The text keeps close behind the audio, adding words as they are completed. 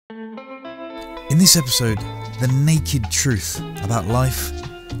In this episode, the naked truth about life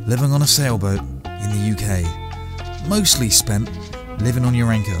living on a sailboat in the UK, mostly spent living on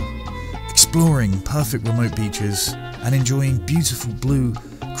your anchor, exploring perfect remote beaches and enjoying beautiful blue,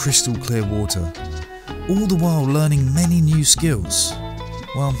 crystal clear water, all the while learning many new skills.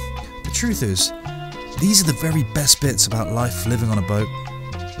 Well, the truth is, these are the very best bits about life living on a boat,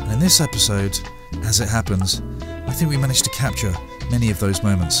 and in this episode, as it happens, I think we managed to capture many of those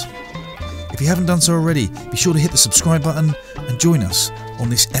moments. If you haven't done so already, be sure to hit the subscribe button and join us on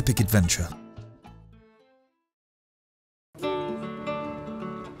this epic adventure.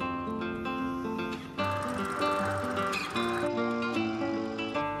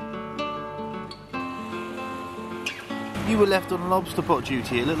 You were left on lobster pot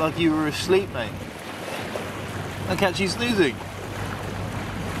duty. It looked like you were asleep, mate. I catch you snoozing.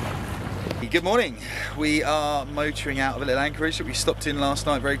 Good morning. We are motoring out of a little anchorage that we stopped in last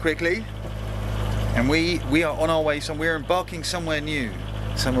night very quickly. And we are on our way somewhere, embarking somewhere new,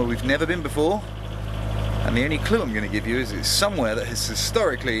 somewhere we've never been before. And the only clue I'm going to give you is it's somewhere that has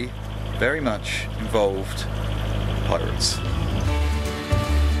historically very much involved pirates.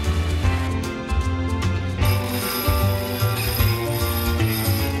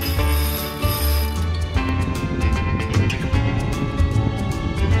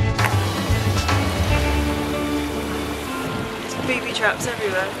 Booby traps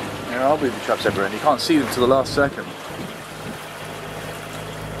everywhere. There are booby traps everywhere and you can't see them until the last second.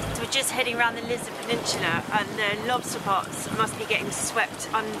 So we're just heading around the Lizard Peninsula and the lobster pots must be getting swept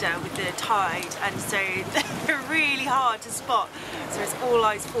under with the tide, and so they're really hard to spot. So it's all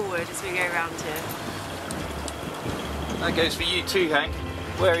eyes forward as we go around here. That goes for you too, Hank.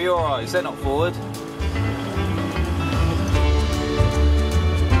 Where are your eyes? They're not forward.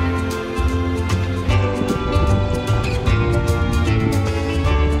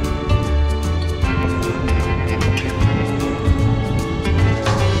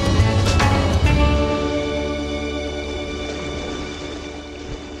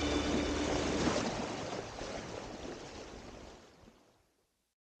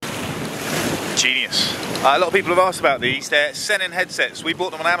 Genius. A lot of people have asked about these. They're Senin headsets. We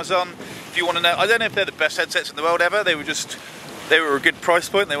bought them on Amazon. If you want to know, I don't know if they're the best headsets in the world ever. They were a good price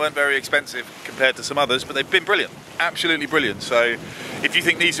point. They weren't very expensive compared to some others, but they've been brilliant. Absolutely brilliant. So if you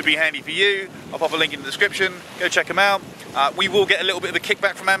think these would be handy for you, I'll pop a link in the description. Go check them out. We will get a little bit of a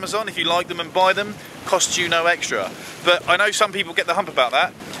kickback from Amazon if you like them and buy them. Costs you no extra. But I know some people get the hump about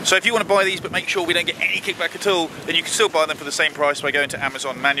that. So if you want to buy these but make sure we don't get any kickback at all, then you can still buy them for the same price by going to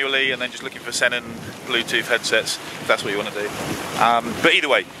Amazon manually and then just looking for Senin Bluetooth headsets, if that's what you want to do. But either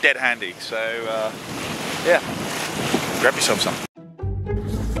way, dead handy. So yeah, grab yourself some.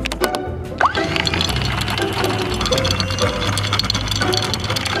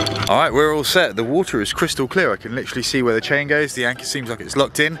 Alright, we're all set. The water is crystal clear. I can literally see where the chain goes. The anchor seems like it's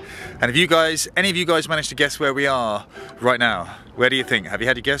locked in. And if you guys, any of you guys managed to guess where we are right now, where do you think? Have you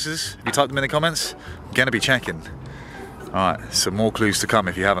had your guesses? Have you typed them in the comments? I'm gonna be checking. Alright, some more clues to come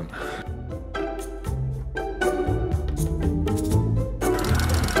if you haven't.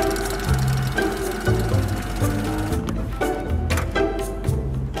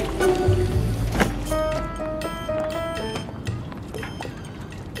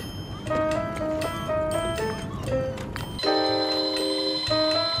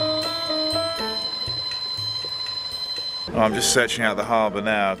 I'm just searching out the harbour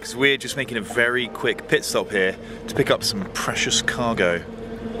now because we're just making a very quick pit stop here to pick up some precious cargo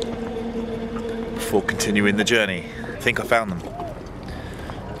before continuing the journey. I think I found them.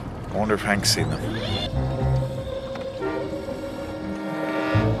 I wonder if Hank's seen them.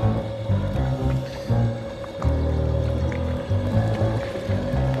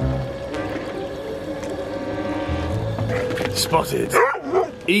 Spotted.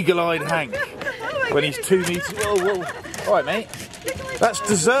 Eagle-eyed Hank. When he's 2 meters. Whoa, whoa. All right, mate. That's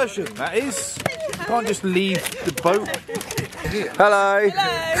desertion. That is. You can't just leave the boat. Hello.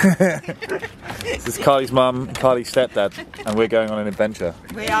 Hello. This is Carly's mum, Carly's stepdad, and we're going on an adventure.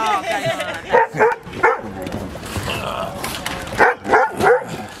 We are going on an adventure.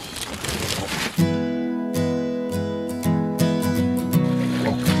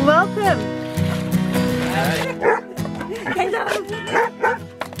 Welcome. Hello.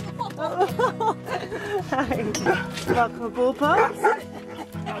 Hi. Welcome aboard, Pops.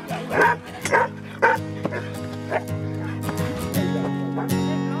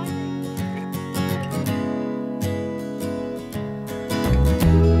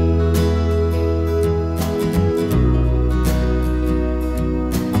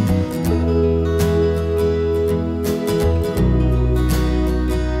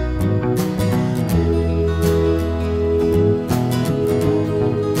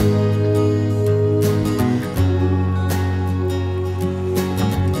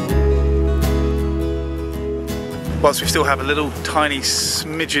 whilst we still have a little tiny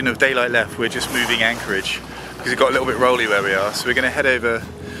smidgen of daylight left, we're just moving anchorage because it got a little bit rolly where we are. So we're going to head over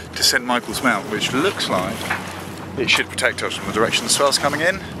to St Michael's Mount, which looks like it should protect us from the direction the swell's coming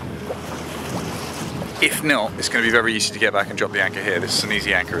in. If not, it's going to be very easy to get back and drop the anchor here. This is an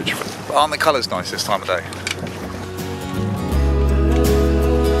easy anchorage. But aren't the colours nice this time of day?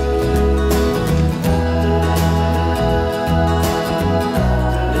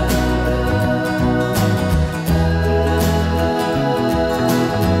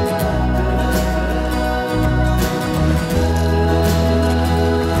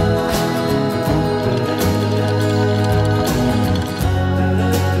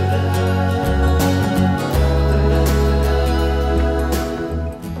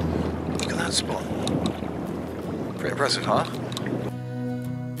 Pretty impressive, huh?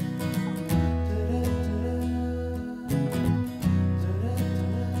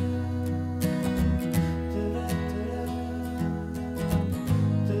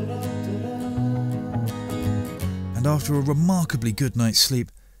 And after a remarkably good night's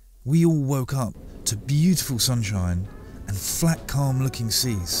sleep, we all woke up to beautiful sunshine and flat, calm-looking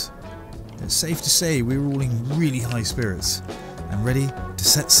seas. It's safe to say we were all in really high spirits and ready to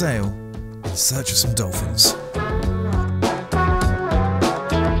set sail in search of some dolphins.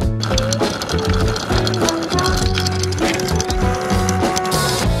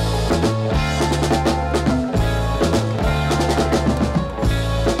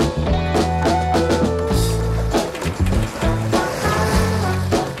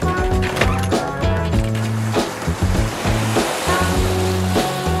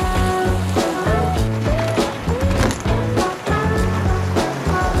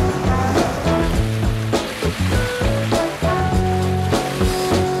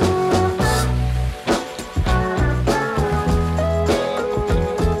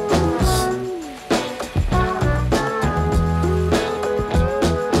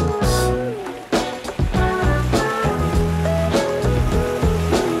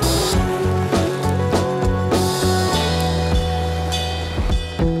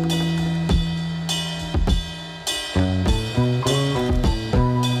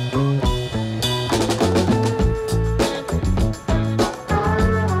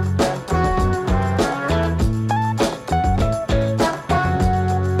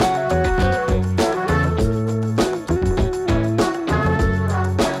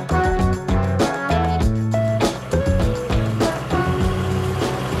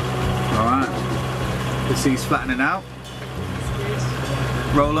 Sea's flattening out.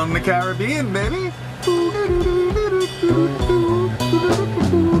 Roll on the Caribbean, baby. It's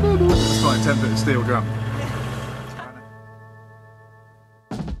like a 10-foot steel drum.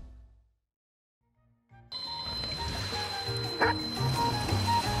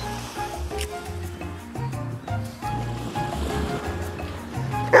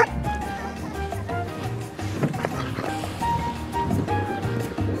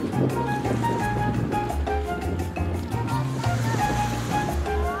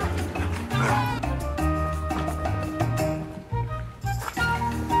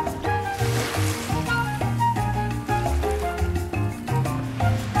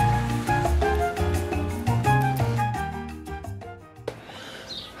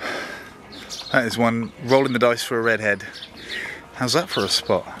 That is one rolling the dice for a redhead. How's that for a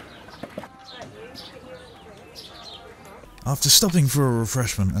spot? After stopping for a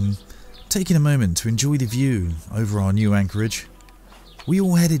refreshment and taking a moment to enjoy the view over our new anchorage, we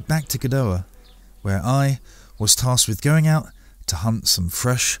all headed back to Godoa, where I was tasked with going out to hunt some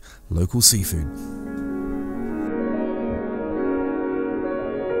fresh local seafood.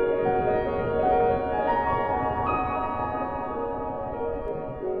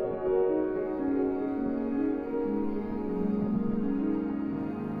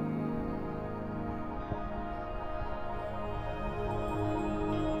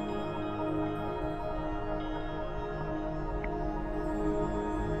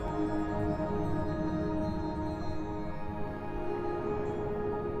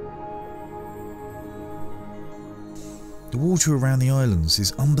 The water around the islands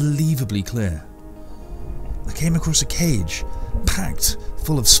is unbelievably clear. I came across a cage packed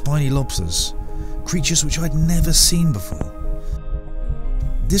full of spiny lobsters, creatures which I'd never seen before.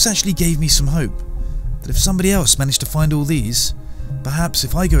 This actually gave me some hope that if somebody else managed to find all these, perhaps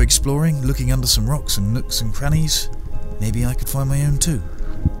if I go exploring, looking under some rocks and nooks and crannies, maybe I could find my own too.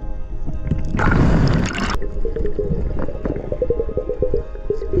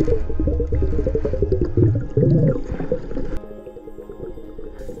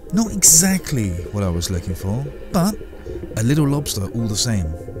 Not exactly what I was looking for, but a little lobster all the same.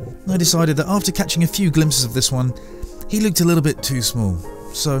 I decided that after catching a few glimpses of this one, He looked a little bit too small,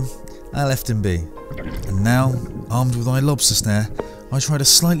 so I left him be. And now, armed with my lobster snare, I tried a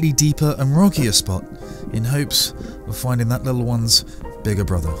slightly deeper and rockier spot in hopes of finding that little one's bigger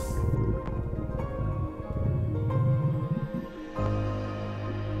brother.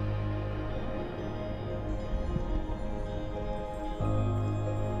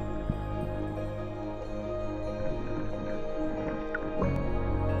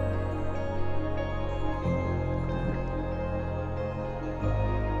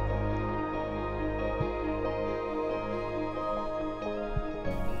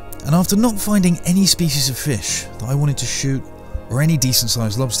 And after not finding any species of fish that I wanted to shoot or any decent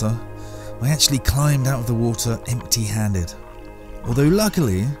sized lobster, I actually climbed out of the water empty-handed. Although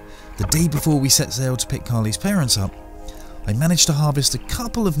luckily, the day before we set sail to pick Carly's parents up, I managed to harvest a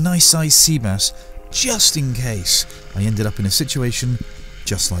couple of nice sized sea bass just in case I ended up in a situation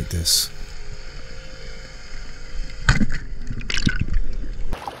just like this.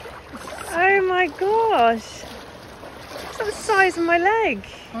 Oh my gosh! It's the size of my leg.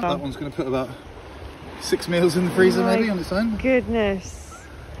 That one's going to put about 6 meals in the freezer maybe on its own. Goodness.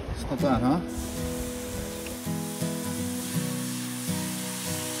 It's not bad, huh?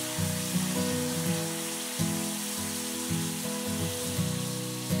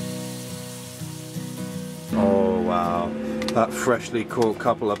 Oh wow, that freshly caught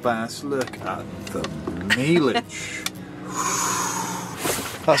couple of bass, look at the mealage.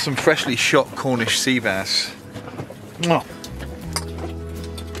 That's some freshly shot Cornish sea bass. Mwah.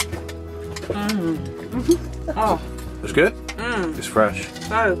 Oh, It's good? It's fresh.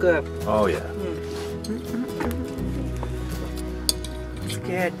 so good. Oh yeah. It's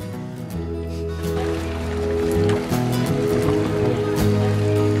good.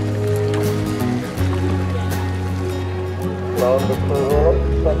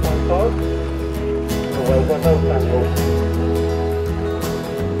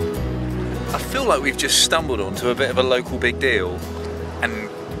 I feel like we've just stumbled onto a bit of a local big deal and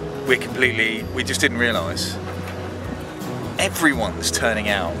we just didn't realise. Everyone's turning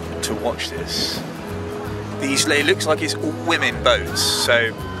out to watch this. It looks like it's all women boats,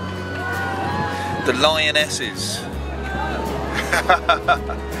 so the lionesses.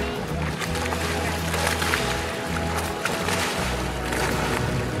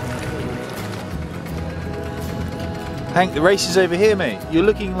 Hank, the race is over here, mate. You're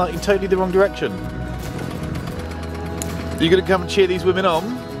looking like in totally the wrong direction. Are you going to come and cheer these women on?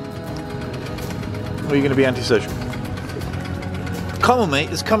 Or are you going to be antisocial? Come on, mate.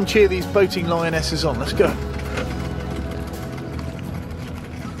 Let's come cheer these boating lionesses on. Let's go.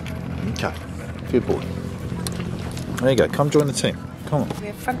 Okay. Good boy. There you go. Come join the team. Come on. We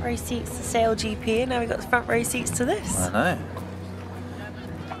have front row seats to Sail GP, and now we've got the front row seats to this. I know.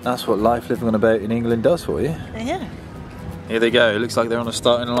 That's what life living on a boat in England does for you. Yeah. Here they go. It looks like they're on the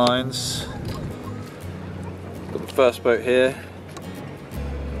starting lines. Got the first boat here.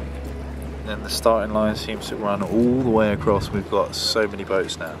 Then the starting line seems to run all the way across. We've got so many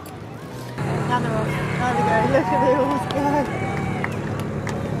boats now. Down the road. There we go. Look at the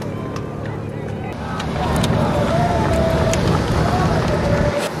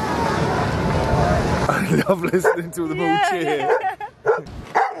I all love listening to them all cheer.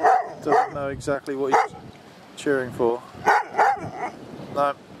 Doesn't know exactly what he's cheering for.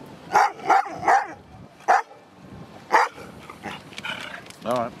 No.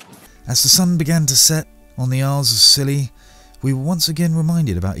 Alright. As the sun began to set on the Isles of Scilly, we were once again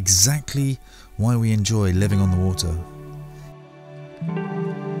reminded about exactly why we enjoy living on the water.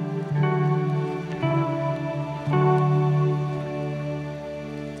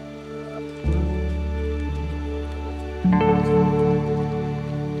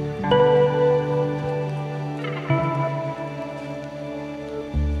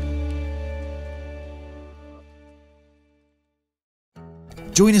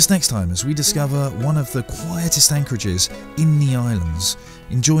 Join us next time as we discover one of the quietest anchorages in the islands,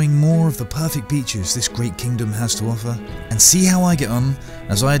 enjoying more of the perfect beaches this great kingdom has to offer, and see how I get on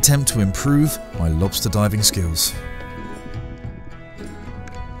as I attempt to improve my lobster diving skills.